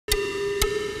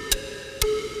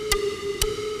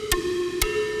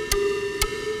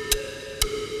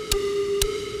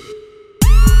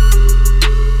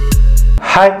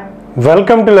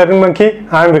Welcome to Learning Monkey.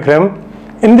 I am Vikram.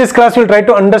 In this class, we'll try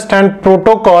to understand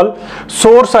protocol,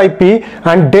 source IP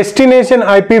and destination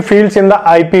IP fields in the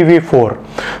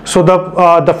IPv4. So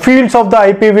the fields of the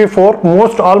IPv4,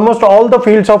 almost all the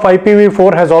fields of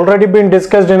IPv4 has already been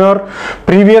discussed in our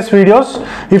previous videos.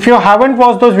 If you haven't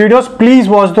watched those videos, please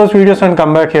watch those videos and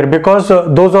come back here, because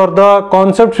those are the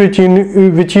concepts which you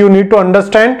need to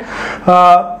understand.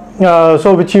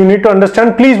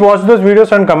 Please watch those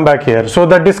videos and come back here. So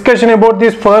the discussion about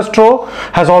this first row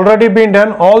has already been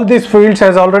done. All these fields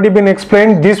has already been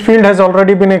explained. This field has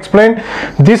already been explained.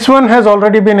 This one has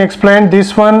already been explained.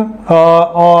 This one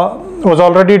was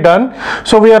already done.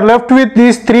 So we are left with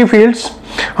these three fields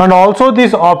and also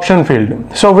this option field.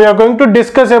 So we are going to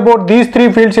discuss about these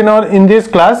three fields in this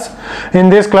class,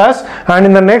 and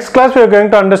in the next class we are going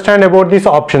to understand about this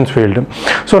options field.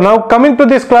 So now coming to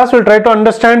this class, we'll try to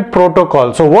understand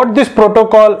protocol. So what this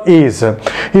protocol is an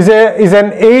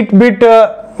 8-bit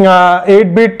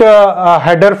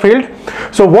header field.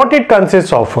 So what it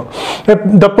consists of?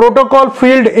 The protocol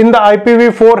field in the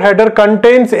IPv4 header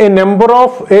contains a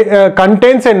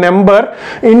number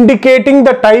indicating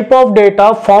the type of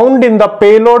data found in the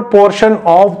payload portion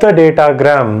of the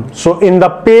datagram. So in the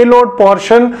payload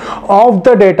portion of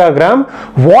the datagram,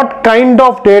 what kind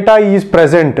of data is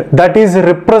present, that is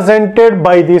represented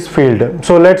by this field.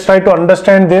 So let's try to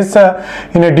understand this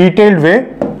in a detailed way.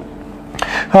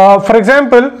 For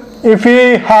example, if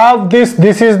we have this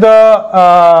is the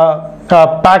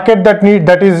packet that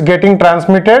is getting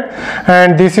transmitted,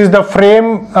 and this is the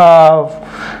frame.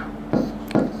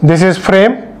 This is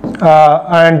frame,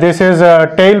 and this is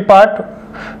a tail part.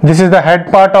 This is the head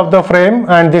part of the frame,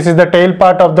 and this is the tail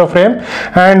part of the frame.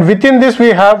 And within this we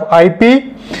have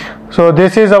IP. So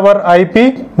this is our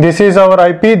IP. This is our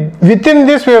IP. Within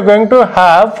this we are going to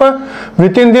have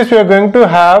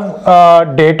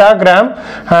datagram,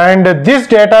 and this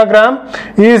datagram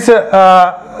is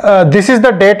this is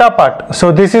the data part.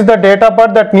 So this is the data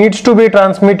part that needs to be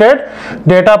transmitted.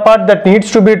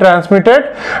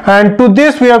 And to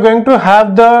this we are going to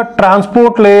have the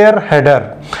transport layer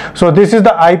header. So this is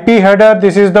the IP header.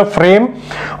 This is the frame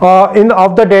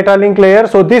of the data link layer.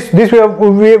 So this we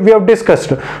have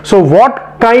discussed. So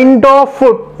what kind of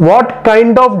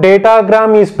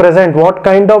datagram is present? What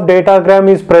kind of datagram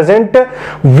is present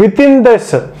within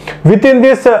this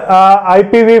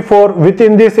IPv4,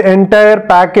 within this entire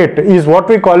packet is what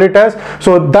we call it as.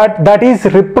 So that is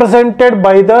represented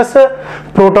by this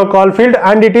protocol field,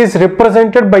 and it is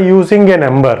represented by using a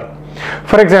number.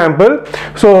 For example,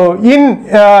 so in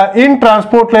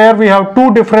transport layer we have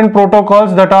two different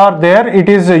protocols that are there. It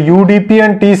is UDP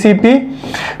and TCP.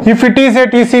 If it is a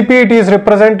TCP, it is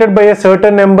represented by a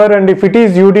certain number, and if it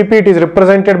is UDP, it is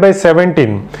represented by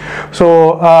 17.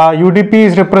 So UDP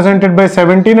is represented by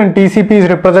 17 and TCP is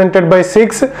represented by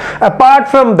 6. Apart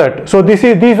from that, so these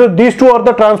two are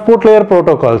the transport layer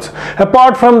protocols.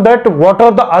 Apart from that, what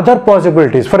are the other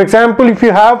possibilities? For example, if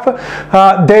you have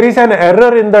there is an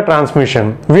error in the transmission.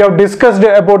 We have discussed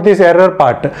about this error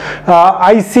part.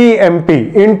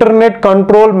 ICMP, Internet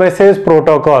Control Message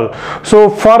Protocol. So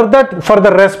for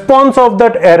the response of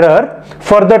that error,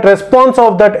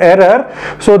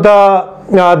 so the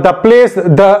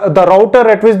router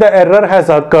at which the error has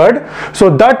occurred, so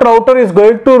that router is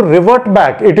going to revert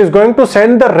back. It is going to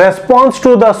send the response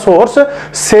to the source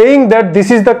saying that this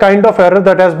is the kind of error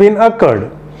that has been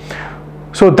occurred.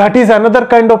 So that is another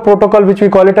kind of protocol which we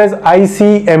call it as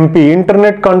ICMP,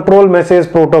 Internet Control Message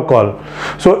Protocol.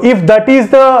 So if that is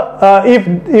the if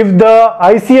the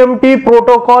ICMP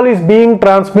protocol is being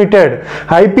transmitted,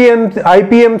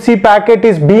 IPMC packet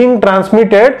is being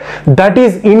transmitted, that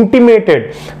is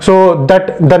intimated. So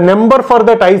that the number for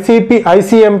that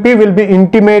ICMP will be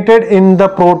intimated in the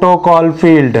protocol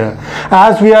field.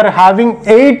 As we are having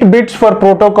 8 bits for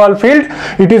protocol field,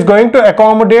 it is going to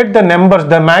accommodate the numbers.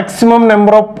 The maximum number of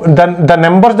the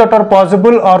numbers that are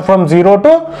possible are from 0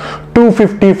 to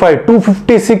 255,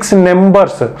 256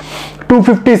 numbers.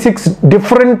 256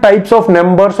 different types of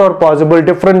numbers are possible,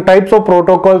 different types of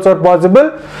protocols are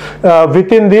possible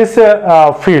within this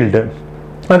field.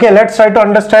 Okay, let's try to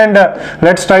understand,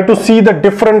 let's try to see the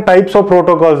different types of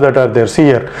protocols that are there. See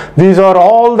here, these are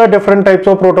all the different types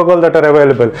of protocols that are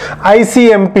available.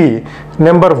 ICMP,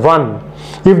 number 1.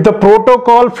 If the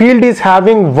protocol field is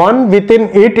having 1 within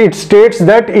it, it states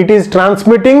that it is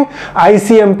transmitting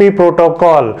ICMP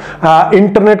protocol,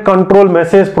 Internet Control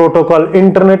Message Protocol,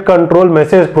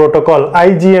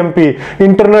 IGMP,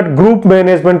 Internet Group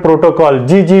Management Protocol,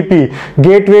 GGP,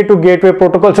 Gateway to Gateway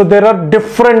Protocol. So there are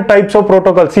different types of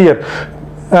protocols here.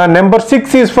 number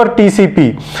 6 is for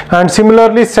TCP, and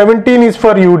similarly 17 is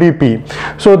for UDP.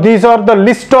 So these are the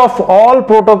list of all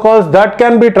protocols that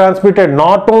can be transmitted.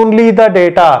 Not only the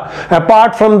data,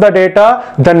 apart from the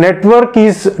data, the network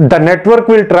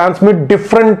will transmit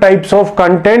different types of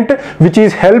content which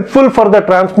is helpful for the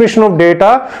transmission of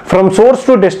data from source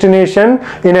to destination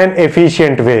in an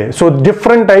efficient way. So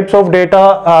different types of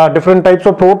data, different types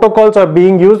of protocols are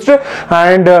being used,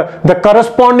 and the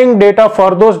corresponding data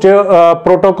for those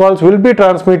protocols will be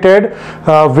transmitted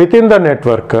within the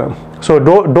network. So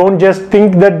don't just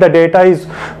think that the data is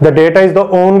the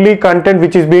only content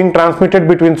which is being transmitted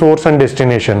between source and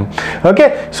destination.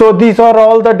 Okay, so these are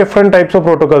all the different types of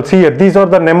protocols. Here these are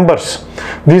the numbers.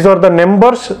 These are the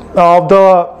numbers of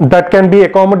that can be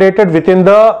accommodated within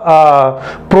the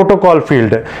protocol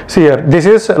field. See here, this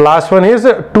is last one is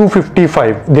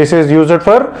 255. This is used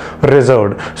for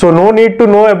reserved. So no need to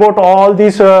know about all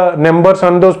these numbers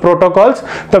on those protocols.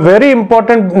 The very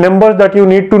important number that you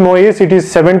need to know is it is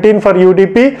 17 for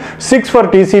UDP, 6 for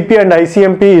TCP, and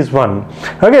ICMP is 1.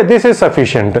 Okay, this is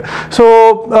sufficient.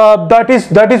 So that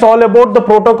is all about the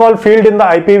protocol field in the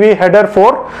IPv header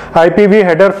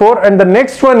 4, and the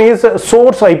next one is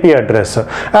source IP address.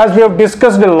 As we have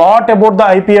discussed a lot about the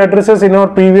IP addresses in our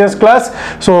previous class,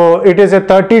 so it is a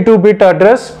 32-bit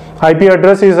address. IP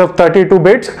address is of 32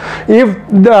 bits. If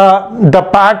the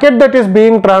packet that is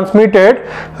being transmitted,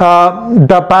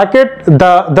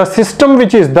 the system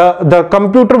which is the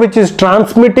computer which is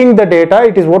transmitting the data,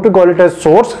 it is what we call it as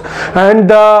source, and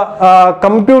the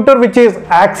computer which is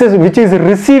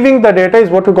receiving the data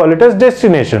is what we call it as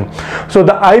destination. So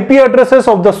the IP addresses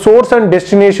of the source and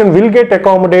destination will get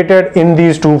accommodated in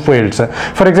these two fields.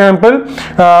 For example,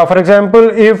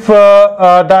 if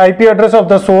the IP address of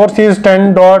the source is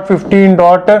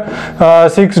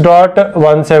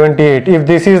 10.15.6.178, if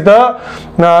this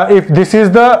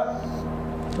is the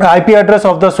IP address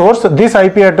of the source, this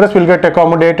IP address will get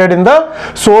accommodated in the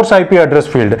source IP address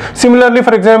field. Similarly,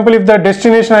 for example, if the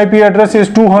destination IP address is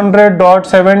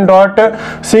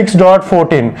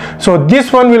 200.7.6.14, so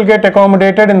this one will get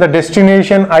accommodated in the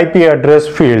destination IP address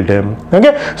field.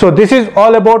 Okay, so this is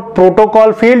all about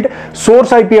protocol field,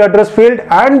 source IP address field,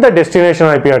 and the destination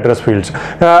IP address fields.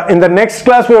 In the next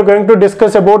class, we are going to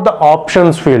discuss about the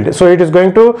options field. So it is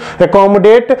going to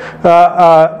accommodate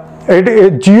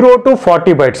 0 to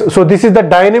 40 bytes. So this is the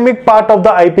dynamic part of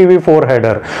the IPv4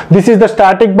 header. This is the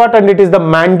static part, and it is the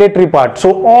mandatory part.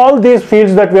 So all these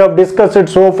fields that we have discussed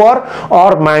so far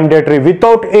are mandatory.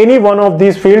 Without any one of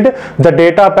these fields, the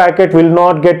data packet will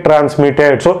not get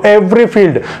transmitted. So every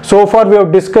field, so far we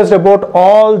have discussed about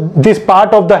all this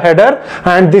part of the header,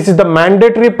 and this is the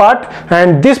mandatory part,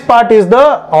 and this part is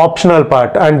the optional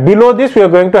part, and below this we are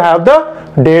going to have the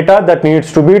data that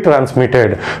needs to be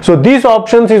transmitted. So these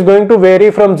options is going to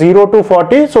vary from 0 to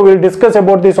 40. So we'll discuss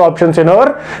about these options in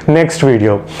our next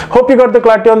video. Hope you got the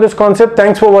clarity on this concept.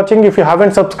 Thanks for watching. If you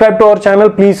haven't subscribed to our channel,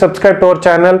 please subscribe to our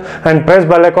channel and press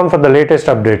bell icon for the latest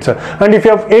updates. And if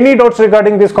you have any doubts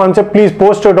regarding this concept, please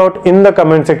post your doubt in the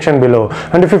comment section below.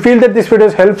 And if you feel that this video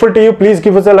is helpful to you, please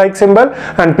give us a like symbol,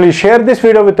 and please share this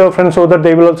video with your friends so that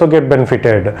they will also get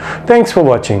benefited. Thanks for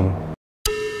watching.